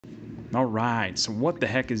All right, so what the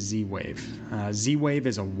heck is Z-Wave? Z-Wave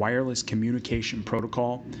is a wireless communication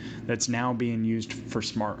protocol that's now being used for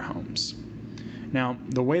smart homes. Now,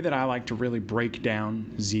 the way that I like to really break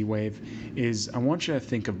down Z-Wave is I want you to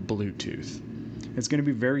think of Bluetooth. It's going to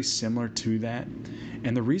be very similar to that.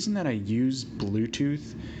 And the reason that I use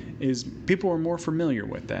Bluetooth is people are more familiar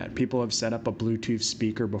with that. People have set up a Bluetooth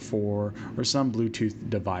speaker before or some Bluetooth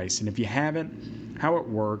device. And if you haven't, how it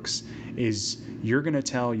works is you're going to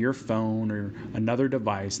tell your phone or another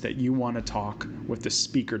device that you want to talk with the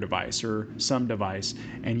speaker device or some device,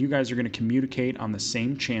 and you guys are going to communicate on the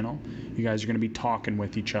same channel. You guys are going to be talking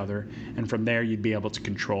with each other, and from there you'd be able to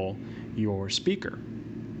control your speaker.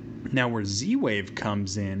 Now, where Z-Wave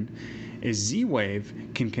comes in is Z-Wave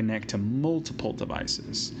can connect to multiple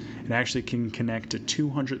devices. It actually can connect to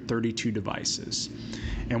 232 devices.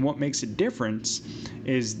 And what makes it different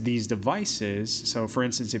is these devices, so for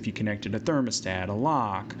instance, if you connected a thermostat, a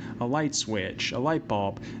lock, a light switch, a light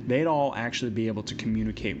bulb, they'd all actually be able to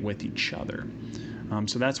communicate with each other.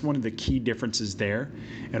 So that's one of the key differences there.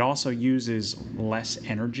 It also uses less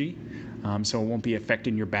energy. So it won't be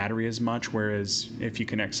affecting your battery as much, whereas if you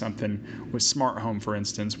connect something with smart home, for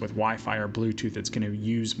instance, with Wi-Fi or Bluetooth, it's going to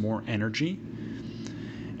use more energy.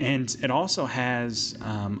 And it also has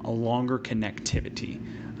a longer connectivity.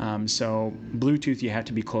 So Bluetooth, you have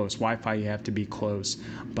to be close. Wi-Fi, you have to be close.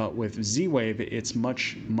 But with Z-Wave, it's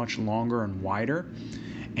much longer and wider.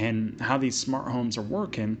 And how these smart homes are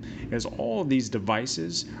working is all of these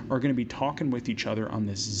devices are going to be talking with each other on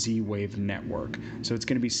this Z-Wave network. So it's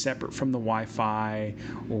going to be separate from the Wi-Fi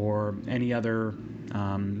or any other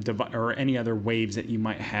waves that you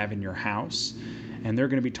might have in your house. And they're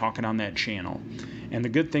going to be talking on that channel. And the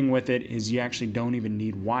good thing with it is you actually don't even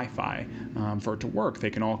need Wi-Fi for it to work. They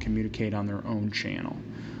can all communicate on their own channel.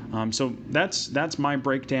 So that's my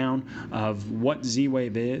breakdown of what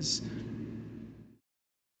Z-Wave is.